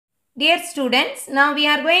Dear students, now we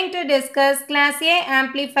are going to discuss Class A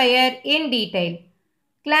amplifier in detail.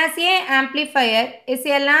 Class A amplifier is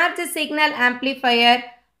a large signal amplifier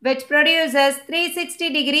which produces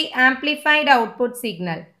 360-degree amplified output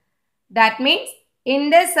signal. That means in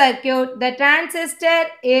this circuit, the transistor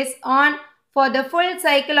is on for the full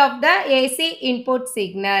cycle of the AC input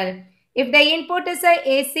signal. If the input is a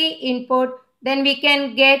AC input, then we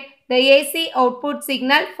can get the AC output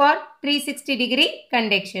signal for 360-degree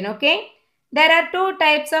conduction. Okay. There are two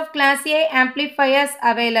types of Class A amplifiers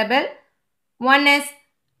available. One is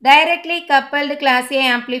directly coupled Class A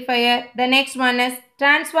amplifier. The next one is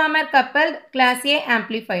transformer coupled Class A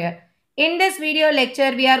amplifier. In this video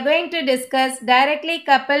lecture, we are going to discuss directly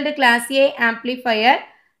coupled Class A amplifier.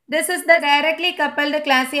 This is the directly coupled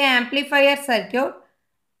Class A amplifier circuit.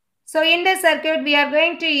 So in this circuit, we are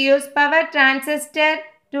going to use power transistor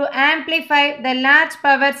to amplify the large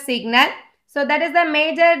power signal. So that is the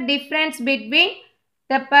major difference between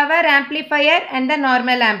the power amplifier and the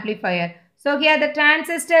normal amplifier. So here the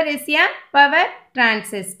transistor is a power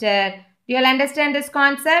transistor. Do you all understand this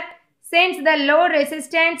concept? Since the load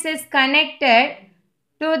resistance is connected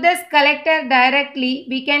to this collector directly,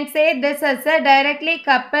 we can say this is a directly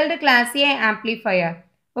coupled Class A amplifier.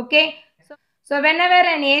 Okay. So whenever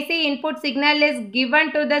an AC input signal is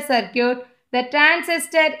given to the circuit, the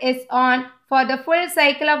transistor is on for the full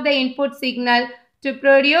cycle of the input signal to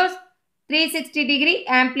produce 360-degree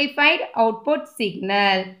amplified output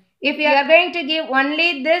signal. If we are going to give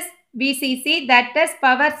only this VCC, that is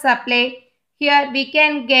power supply, here we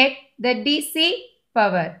can get the DC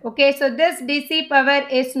power. Okay, so this DC power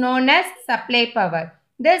is known as supply power.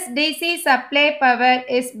 This DC supply power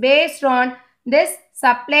is based on this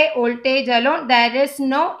supply voltage alone. There is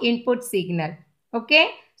no input signal.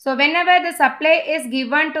 Okay, so whenever the supply is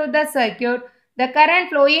given to the circuit, the current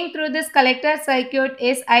flowing through this collector circuit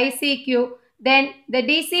is ICQ. Then the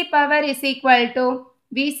DC power is equal to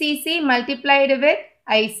VCC multiplied with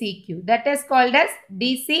ICQ. That is called as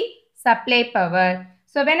DC supply power.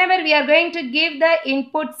 So whenever we are going to give the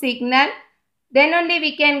input signal, then only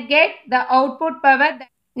we can get the output power.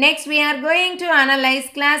 Next, we are going to analyze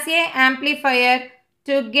Class A amplifier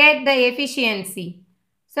to get the efficiency.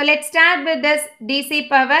 So let's start with this DC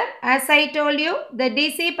power. As I told you, the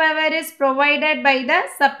DC power is provided by the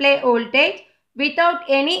supply voltage without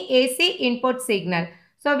any AC input signal.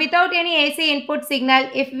 So without any AC input signal,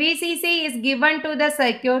 if VCC is given to the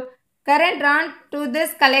circuit, current drawn to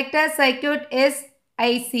this collector circuit is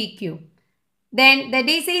ICQ. Then the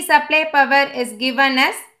DC supply power is given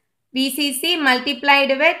as VCC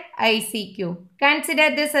multiplied with ICQ.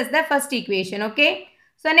 Consider this as the first equation. Okay.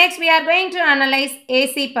 So next we are going to analyze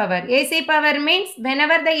AC power. AC power means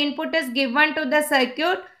whenever the input is given to the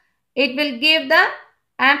circuit, it will give the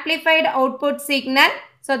amplified output signal.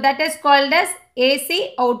 So that is called as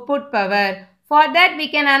AC output power. For that we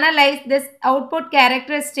can analyze this output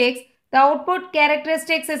characteristics. The output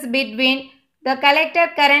characteristics is between the collector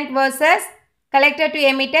current versus collector to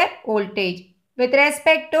emitter voltage with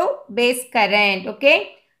respect to base current.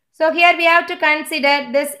 Okay. So here we have to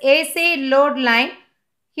consider this AC load line.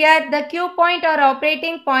 Here the Q point or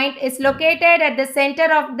operating point is located at the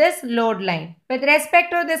center of this load line. With respect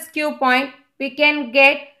to this Q point, we can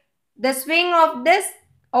get the swing of this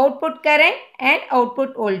output current and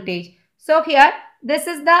output voltage. So here this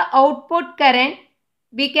is the output current.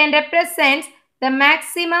 We can represent the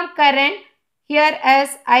maximum current here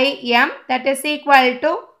as IM, that is equal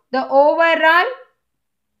to the overall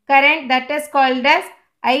current, that is called as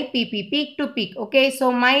IPP, peak to peak. Okay,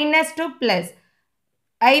 so minus to plus.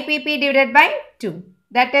 IPP divided by 2.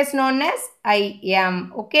 That is known as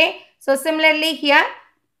IM. Okay. So similarly here,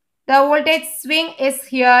 the voltage swing is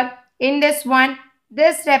here. In this one,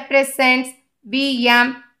 this represents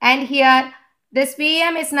VM. And here, this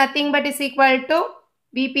VM is nothing but is equal to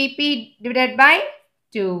VPP divided by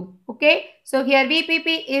 2. Okay. So here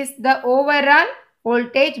VPP is the overall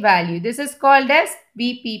voltage value. This is called as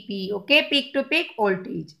VPP. Okay. Peak to peak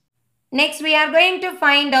voltage. Next, we are going to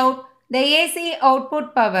find out the AC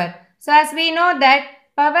output power. So as we know that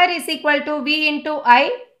power is equal to V into I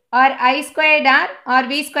or I squared R or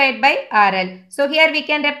V squared by RL. So here we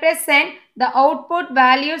can represent the output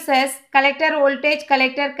values as collector voltage,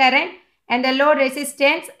 collector current and the load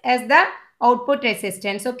resistance as the output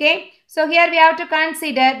resistance. Okay. So here we have to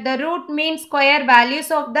consider the root mean square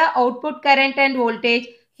values of the output current and voltage.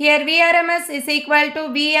 Here Vrms is equal to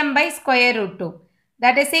Vm by square root 2.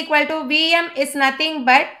 That is equal to Vm is nothing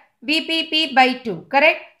but VPP by 2,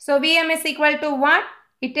 correct? So Vm is equal to what?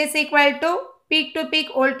 It is equal to peak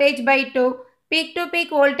voltage by 2. Peak to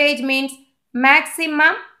peak voltage means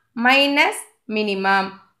maximum minus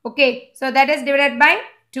minimum. Okay, so that is divided by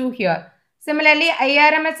 2 here. Similarly,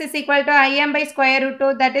 IRMS is equal to IM by square root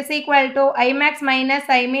 2, that is equal to Imax minus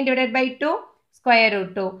Imin divided by 2 square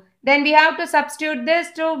root 2. Then we have to substitute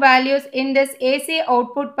these two values in this AC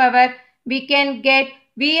output power. We can get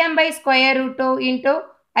Vm by square root 2 into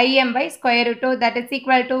Im by square root 2, that is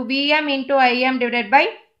equal to Vm into Im divided by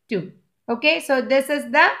 2. Okay, so this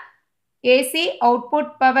is the AC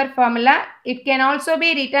output power formula. It can also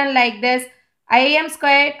be written like this: Im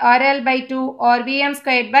squared RL by 2 or Vm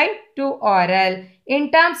squared by 2 RL.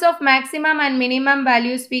 In terms of maximum and minimum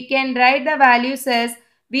values, we can write the values as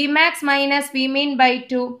Vmax minus Vmin by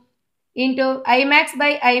 2 into Imax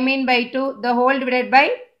by Imin by 2 the whole divided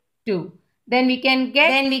by 2. Then we can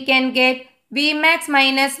get Vmax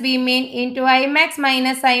minus Vmin into Imax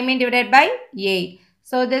minus Imin divided by 8.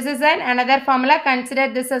 So this is another formula.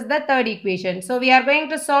 Consider this as the third equation. So we are going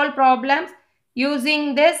to solve problems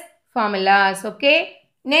using this formulas. Okay.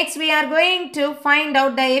 Next we are going to find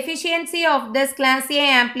out the efficiency of this class A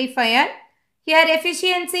amplifier. Here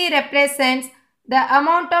efficiency represents the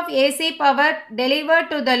amount of AC power delivered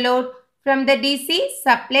to the load from the DC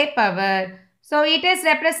supply power. So it is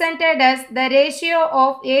represented as the ratio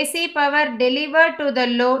of AC power delivered to the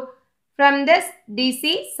load from this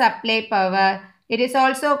DC supply power. It is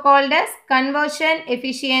also called as conversion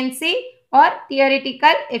efficiency or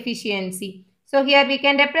theoretical efficiency. So here we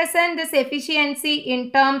can represent this efficiency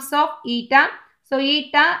in terms of eta. So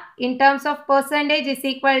eta in terms of percentage is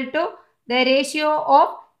equal to the ratio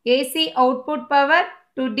of AC output power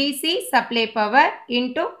to DC supply power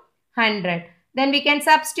into 100. Then we can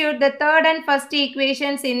substitute the third and first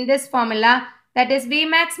equations in this formula, that is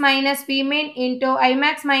Vmax minus Vmin into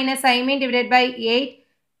Imax minus Imin divided by 8.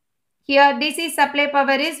 Here DC supply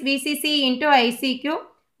power is VCC into ICQ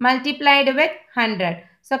multiplied with 100.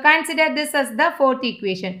 So consider this as the fourth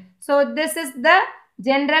equation. So this is the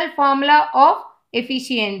general formula of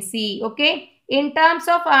efficiency. Okay. In terms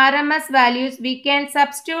of RMS values, we can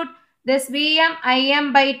substitute this Vm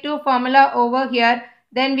Im by 2 formula over here.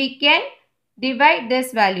 Then we can divide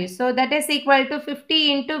this value. So that is equal to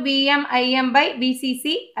 50 into Vm Im by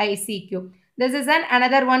VCC ICQ. This is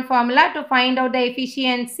another one formula to find out the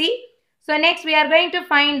efficiency. So next we are going to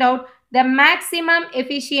find out the maximum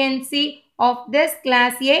efficiency of this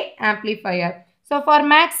class A amplifier. So for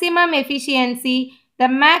maximum efficiency, the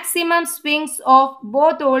maximum swings of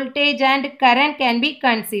both voltage and current can be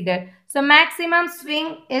considered. So maximum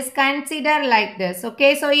swing is considered like this.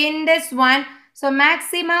 Okay, so in this one, so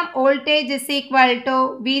maximum voltage is equal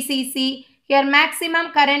to VCC. Here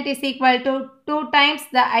maximum current is equal to 2 times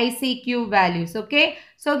the ICQ values. Okay.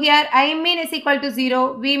 So here Imin is equal to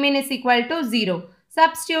 0. Vmin is equal to 0.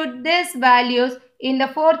 Substitute these values in the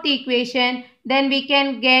fourth equation. Then we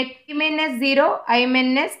can get Vmin is 0.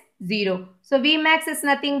 Imin is 0. So Vmax is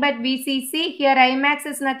nothing but VCC. Here Imax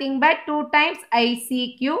is nothing but 2 times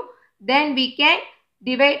ICQ. Then we can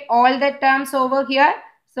divide all the terms over here.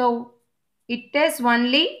 So it is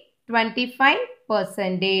only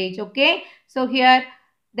 25%. Okay. So here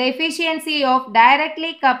the efficiency of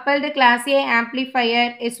directly coupled class A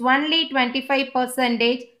amplifier is only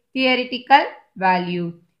 25% theoretical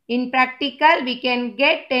value. In practical, we can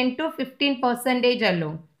get 10 to 15%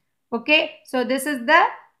 alone. Okay. So this is the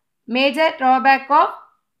major drawback of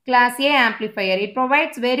class A amplifier. It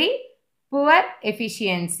provides very poor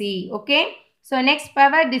efficiency. Okay. So next,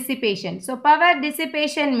 power dissipation. So power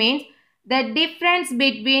dissipation means the difference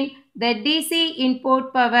between the DC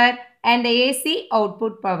input power and the AC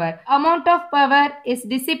output power. Amount of power is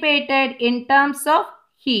dissipated in terms of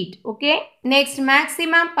heat. Okay. Next,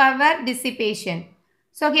 maximum power dissipation.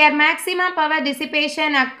 So here maximum power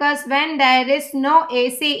dissipation occurs when there is no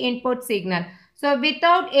AC input signal. So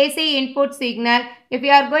without AC input signal, if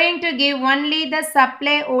you are going to give only the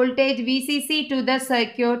supply voltage VCC to the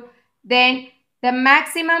circuit, then the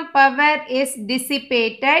maximum power is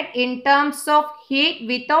dissipated in terms of heat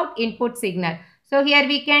without input signal. So here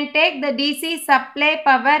we can take the DC supply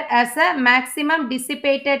power as a maximum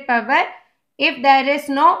dissipated power if there is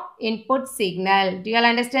no input signal. Do you all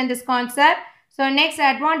understand this concept? So next,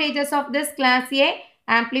 advantages of this class A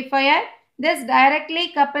amplifier. This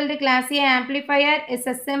directly coupled class A amplifier is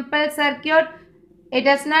a simple circuit. It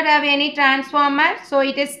does not have any transformer, so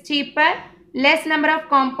it is cheaper. Less number of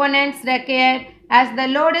components required as the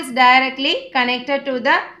load is directly connected to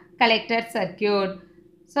the collector circuit.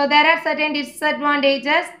 So there are certain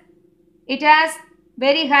disadvantages. It has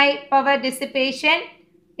very high power dissipation.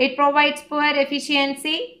 It provides poor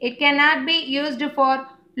efficiency. It cannot be used for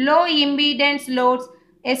low impedance loads,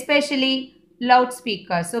 especially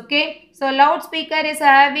loudspeakers. Okay. So loudspeaker is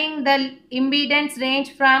having the impedance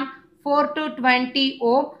range from 4 to 20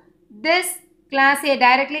 ohm. This class A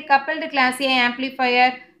directly coupled class A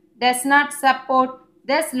amplifier does not support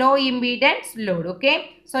this low impedance load.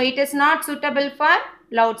 Okay, so it is not suitable for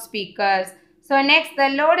loudspeakers. So next, the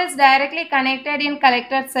load is directly connected in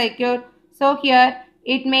collector circuit. So here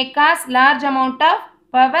it may cause large amount of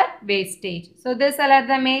power wastage. So these are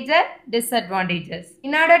the major disadvantages.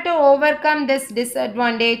 In order to overcome this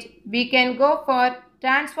disadvantage, we can go for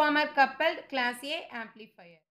transformer coupled class A amplifier.